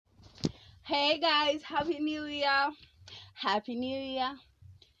Hey guys, Happy New Year! Happy New Year!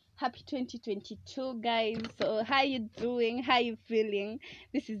 Happy 2022, guys. So, how you doing? How you feeling?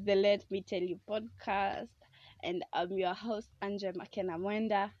 This is the Let Me Tell You podcast, and I'm your host, Anja Makena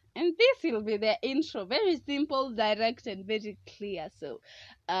Mwenda. And this will be the intro. Very simple, direct, and very clear. So,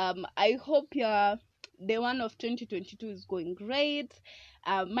 I hope your day one of 2022 is going great.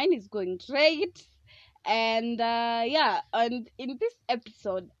 Mine is going great. And and in this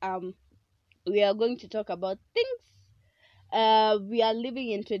episode, we are going to talk about things we are living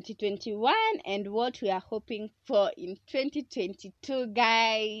in 2021 and what we are hoping for in 2022,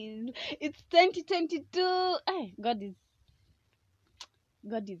 guys. It's 2022. Hey, God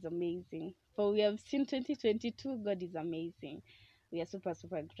is amazing. For we have seen 2022. God is amazing. We are super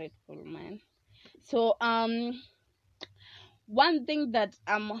grateful, man. So one thing that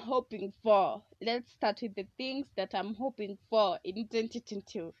I'm hoping for. Let's start with the things that I'm hoping for in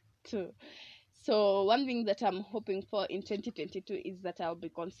 2022. So one thing that I'm hoping for in 2022 is that I'll be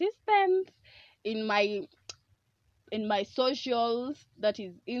consistent in my socials, that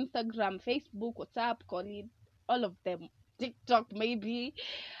is Instagram, Facebook, WhatsApp, call it, all of them, TikTok maybe.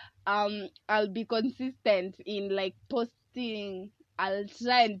 I'll be consistent in like posting. I'll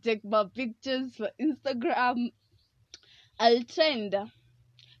try and take my pictures for Instagram. I'll try and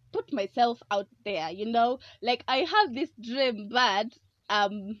put myself out there, like I have this dream, but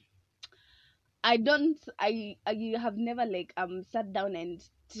um I have never like sat down and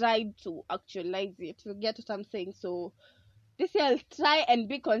tried to actualize it. You get what I'm saying? So this year I'll try and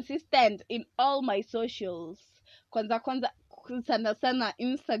be consistent in all my socials. Kwanza sana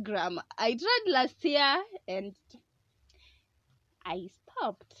Instagram. I tried last year and I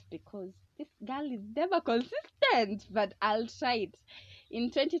stopped because this girl is never consistent, but I'll try it.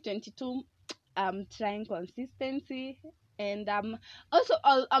 In 2022, I'm trying consistency, and I'm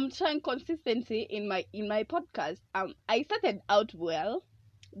trying consistency in my podcast. I started out well,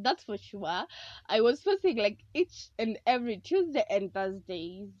 that's for sure. I was posting like each and every Tuesday and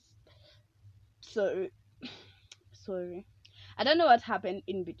Thursdays. So sorry, I don't know what happened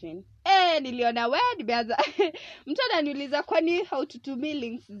in between. Niliona we nimeanza mtu ananiuliza kwani how tutumii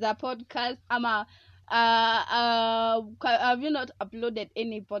links za podcast ama have you not uploaded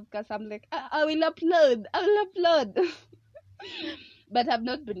any podcast? I'm like, I will upload. But I've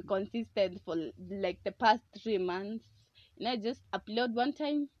not been consistent for like the past 3 months. I just upload one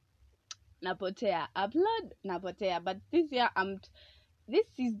time, napotea, upload, napotea. But this year this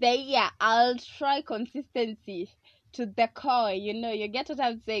is the year I'll try consistency to the core. You get what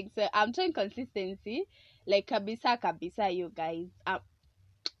I'm saying? So I'm trying consistency, like kabisa, you guys.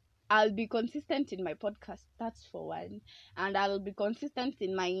 I'll be consistent in my podcast, that's for one, and I'll be consistent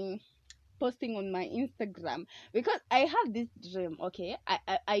in my posting on my Instagram, because I have this dream. Okay,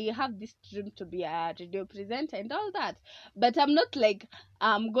 I have this dream to be a radio presenter and all that, but I'm not like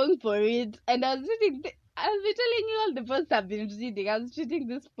I'm going for it. And I'll be telling you all the posts I've been reading. I was reading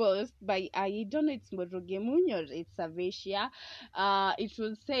this post by I don't know, it's Morogemuny or it's Savashia. It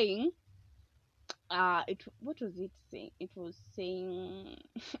was saying what was it saying? It was saying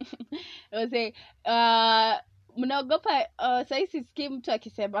it was saying mnaogopa sahii sisikii mtu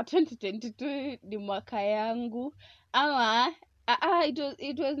akisema 2022 ni mwaka yangu ama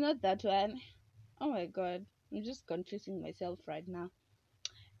it was not that one. Oh my god, I'm just confusing myself right now.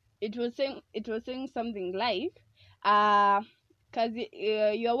 It was saying something like because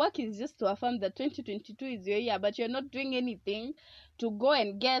your work is just to affirm that 2022 is your year, but you're not doing anything to go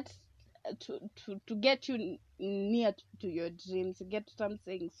and get to get you near to your dreams. You get what I'm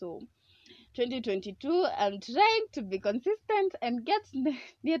saying? So 2022, I'm trying to be consistent and get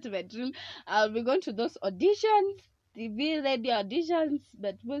near to my dream. I'll be going to those auditions, TV, radio auditions,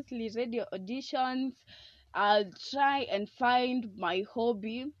 but mostly radio auditions. I'll try and find my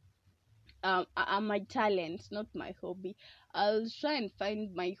hobby, my talent, not my hobby. I'll try and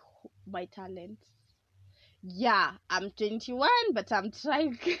find my talent. Yeah, I'm 21, but I'm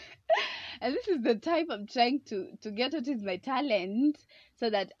trying, and this is the time I'm trying to get what is my talent,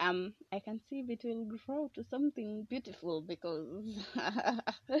 so that I can see if it will grow to something beautiful, because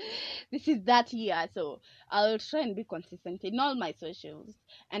this is that year. So I'll try and be consistent in all my socials,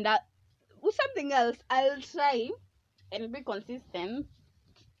 and with something else, I'll try and be consistent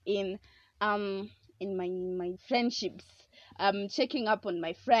in my friendships, checking up on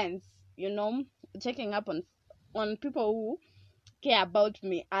my friends, checking up on people who care about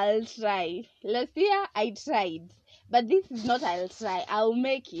me. I'll try. Last year I tried, but this is not I'll try. I'll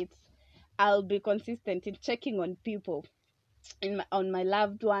make it. I'll be consistent in checking on people, on my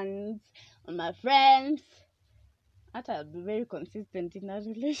loved ones, on my friends. I'll be very consistent in a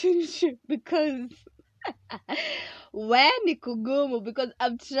relationship because when ni kugumu, because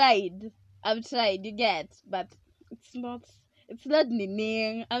I've tried, you get, but it's not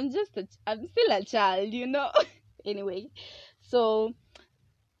meaning. I'm still a child, Anyway, so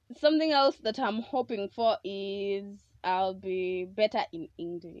something else that I'm hoping for is I'll be better in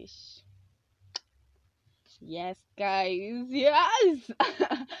English. Yes, guys, yes.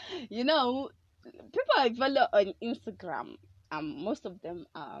 People I follow on Instagram, most of them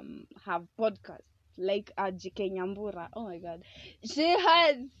have podcasts like GK Nyambura. Oh my god, she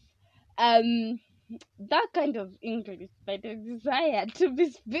has um that kind of English that I desire to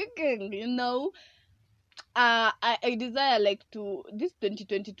be speaking. I desire like to this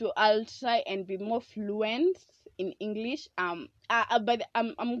 2022. I'll try and be more fluent in English. But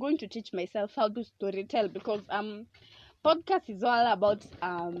I'm going to teach myself how to storytell because podcast is all about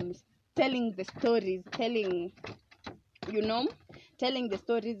telling the stories, telling the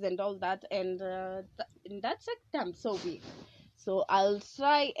stories and all that, and in that sector I'm so weak. So I'll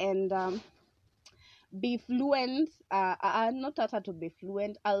try and be fluent. Not how to be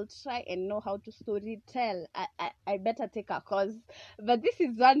fluent. I'll try and know how to story tell. I better take a course, but this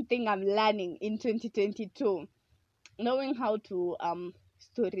is one thing I'm learning in 2022, knowing how to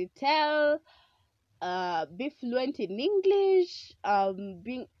story tell, be fluent in English,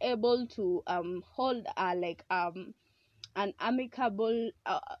 being able to hold an amicable,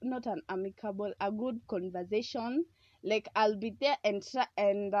 a good conversation. Like I'll be there and try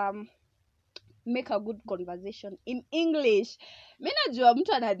and make a good conversation in English. Mi najua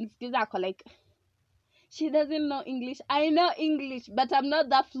mtu ananisikiza ako like she doesn't know English. I know English, but I'm not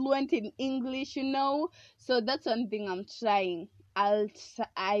that fluent in English, So that's one thing I'm trying.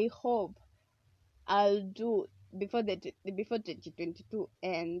 I hope I'll do before 2022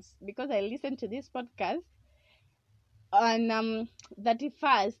 ends, because I listened to this podcast on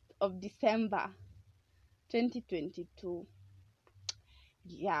 31st of December 2022.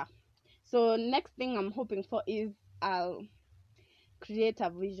 Yeah. So next thing I'm hoping for is I'll create a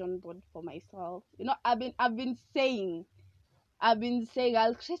vision board for myself. I've been saying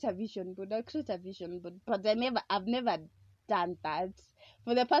I'll create a vision board. But I've never done that.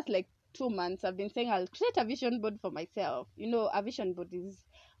 For the past like 2 months, I've been saying I'll create a vision board for myself. A vision board is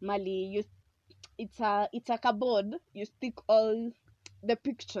Mali. It's a cupboard. You stick all the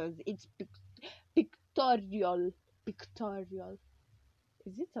pictures. It's pictorial.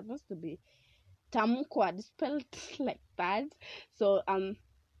 Is it supposed to be tamquad spelled like that? So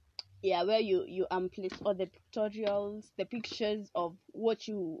where you place all the pictorials, the pictures of what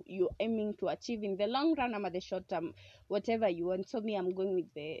you're aiming to achieve in the long run or the short term, whatever you want. So me, I'm going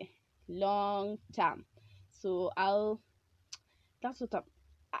with the long term. So that's what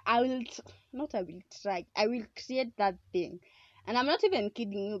I will try. I will create that thing. And I'm not even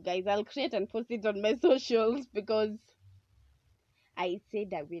kidding you guys. I'll create and post it on my socials because I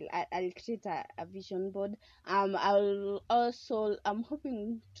said I will. I'll create a vision board. I'm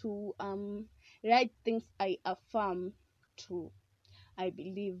hoping to write things I affirm to. I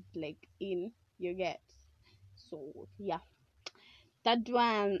believe like in, you get. So yeah, that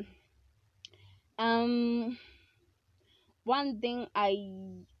one. One thing I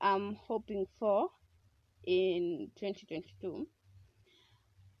am hoping for in 2022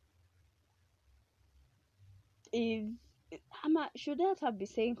 is, should I have been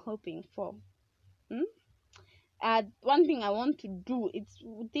saying hoping for? One thing I want to do, it's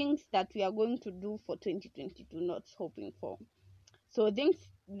things that we are going to do for 2022, not hoping for. So the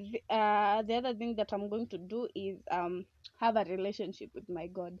other thing that I'm going to do is have a relationship with my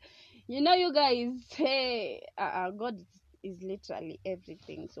God. You guys, hey, God is literally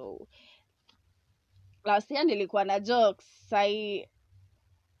everything. So last year nilikuwa na jokes. I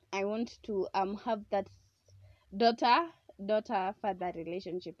want to have that daughter father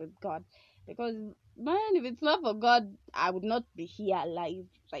relationship with God, because man, if it's not for God, I would not be here alive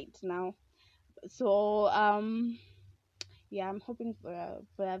right now. So yeah, I'm hoping for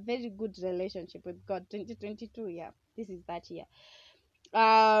a very good relationship with God. 2022, yeah, this is that year.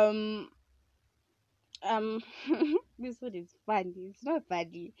 This one is funny. It's not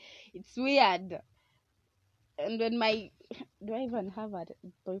funny, it's weird. And when do I even have a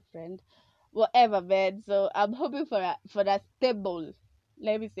boyfriend? Whatever, man. So I'm hoping for a stable,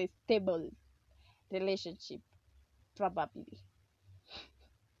 let me say stable relationship, probably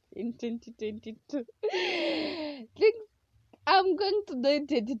in 2022. Think I'm going to do in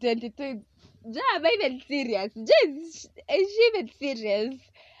 2022. Am I even serious? Is she even serious?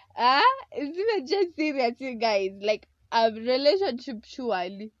 Is even just serious, you guys? Like a relationship,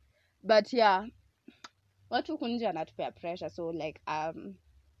 surely. But yeah, watu kunja wanatupea pressure. So like have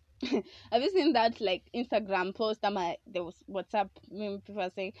you seen that like Instagram post there was WhatsApp people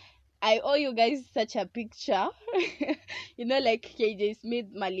are saying, I owe you guys such a picture. You know, like KJ Smith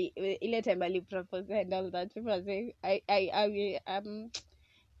Mali ile time Mali proposed and all that. People are saying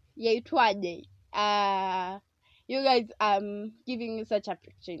yaitwaje, you guys giving me such a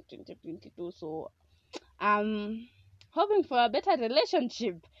picture in 2022. So hoping for a better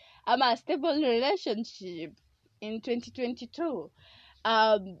relationship, a stable relationship in 2022.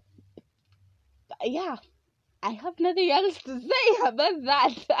 Yeah, I have nothing else to say about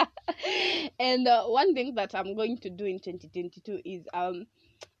that. And one thing that I'm going to do in 2022 is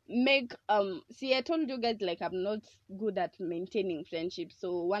make see, I told you guys like I'm not good at maintaining friendships.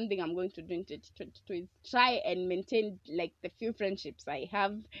 So one thing I'm going to do in 2022 is try and maintain like the few friendships I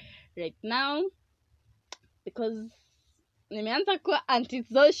have right now, because nimeanza kuwa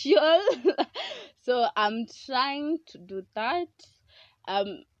antisocial. So I'm trying to do that,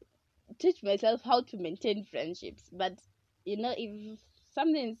 teach myself how to maintain friendships. But you know, if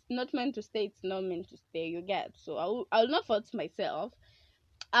something is not meant to stay, it's not meant to stay, you get. So I'll not force myself.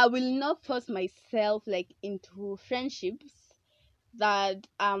 I will not force myself like into friendships that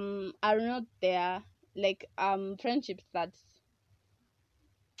are not there, like friendships that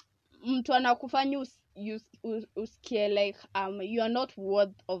mtu anakufanya usikie like you are not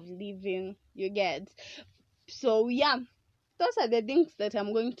worth of living, you get. So yeah, those are the things that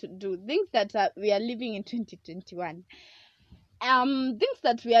I'm going to do, things that we are living in 2021. Things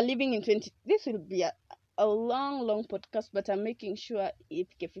that we are living in this will be a long podcast, but I'm making sure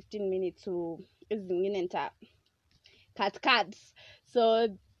ifike 15 minutes so zingine nita cuts. So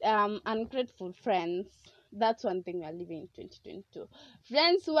ungrateful friends, that's one thing we are living in 2022.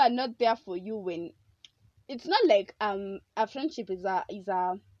 Friends who are not there for you when it's not like a friendship is a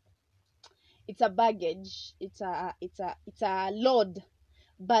it's a baggage, it's a load,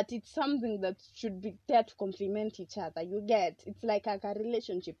 but it's something that should be there to complement each other, you get. It's like a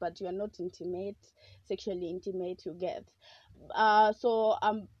relationship, but you are not sexually intimate, you get. So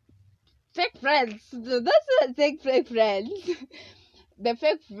fake friends, that's what fake friends. The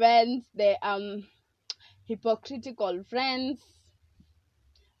fake friends, the hypocritical friends,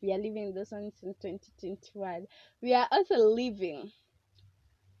 we are living those ones in 2021. We are also living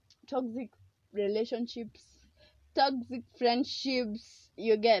toxic relationships, toxic friendships,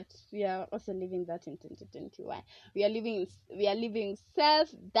 you get. We are also living that in 2021. We are living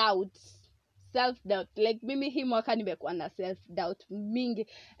self-doubt. Like mimi hii mwaka nimekuwa na self-doubt mingi.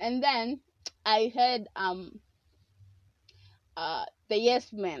 And then I heard the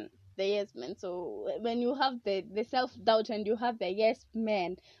yes men. So when you have the self-doubt and you have the yes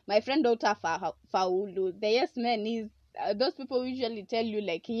men, my friend Dr. Faulu, the yes men is those people usually tell you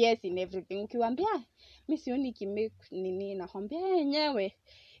like yes in everything. Ukiwaambia mimi sioni kimake nini, nakwambia yenyewe.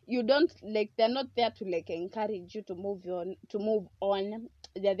 You don't like, they're not there to like encourage you to move on.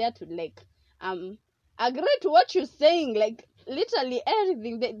 They're there to like agree to what you're saying, like literally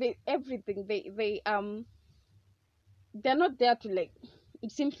everything. They're not there to like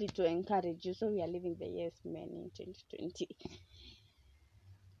simply to encourage you. So we are living the yes men in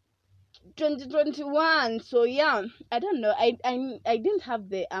 2021. So yeah, I don't know, I didn't have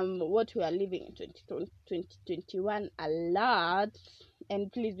the what we are living in 2021 a lot.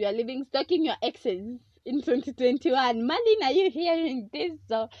 And please, we are living stalking your exes in 2021. Marlene, are you hearing this?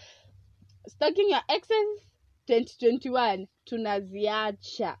 So stalking your exes 2021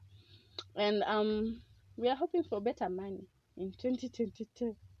 tunaziacha. And we are hoping for better money in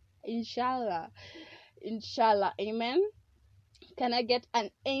 2022, inshallah. Amen. Can I get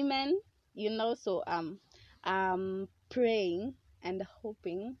an amen? You know, so praying and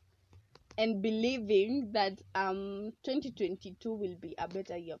hoping and believing that 2022 will be a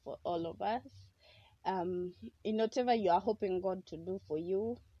better year for all of us. In whatever you are hoping God to do for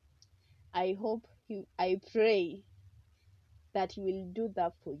you, I pray that He will do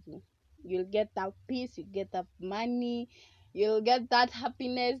that for you. You'll get that peace, you get that money, you'll get that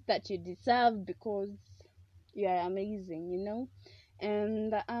happiness that you deserve, because you are amazing, you know.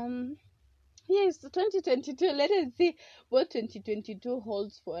 And yes, 2022, let us see what 2022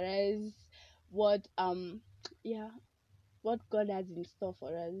 holds for us, what God has in store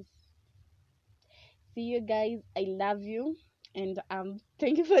for us. See you guys, I love you, and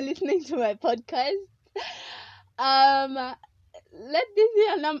thank you for listening to my podcast. Let this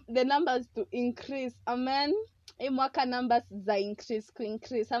year the numbers to increase, amen. Mwaka numbers za increase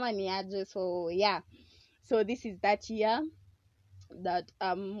ama ni aje. So yeah, so this is that year that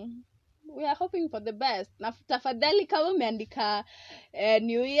we are hoping for the best. Na tafadhali kama umeandika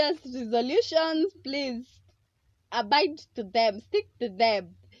New Year's resolutions, please abide to them, stick to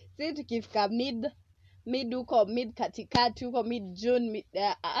them. Si tukifika mid huko, mid katikati huko, mid June, mid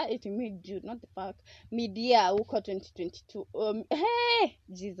June, not the fuck, mid year huko 2022. Hey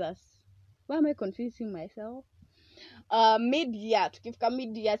Jesus, why am I confusing myself? Mid year, tukifika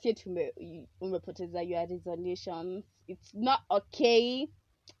mid year, si umepoteza your resolutions. It's not okay,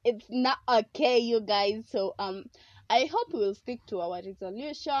 you guys. So I hope we will stick to our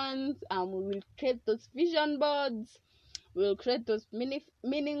resolutions. We will create those vision boards. We'll create those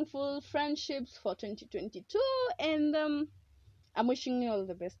meaningful friendships for 2022. And I'm wishing you all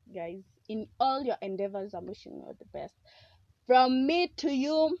the best, guys. In all your endeavors, I'm wishing you all the best. From me to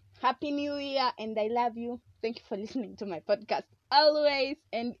you, Happy New Year, and I love you. Thank you for listening to my podcast always.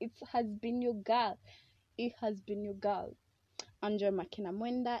 And it has been your girl. Angel Makina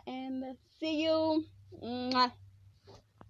Mwenda, and see you. Mwah.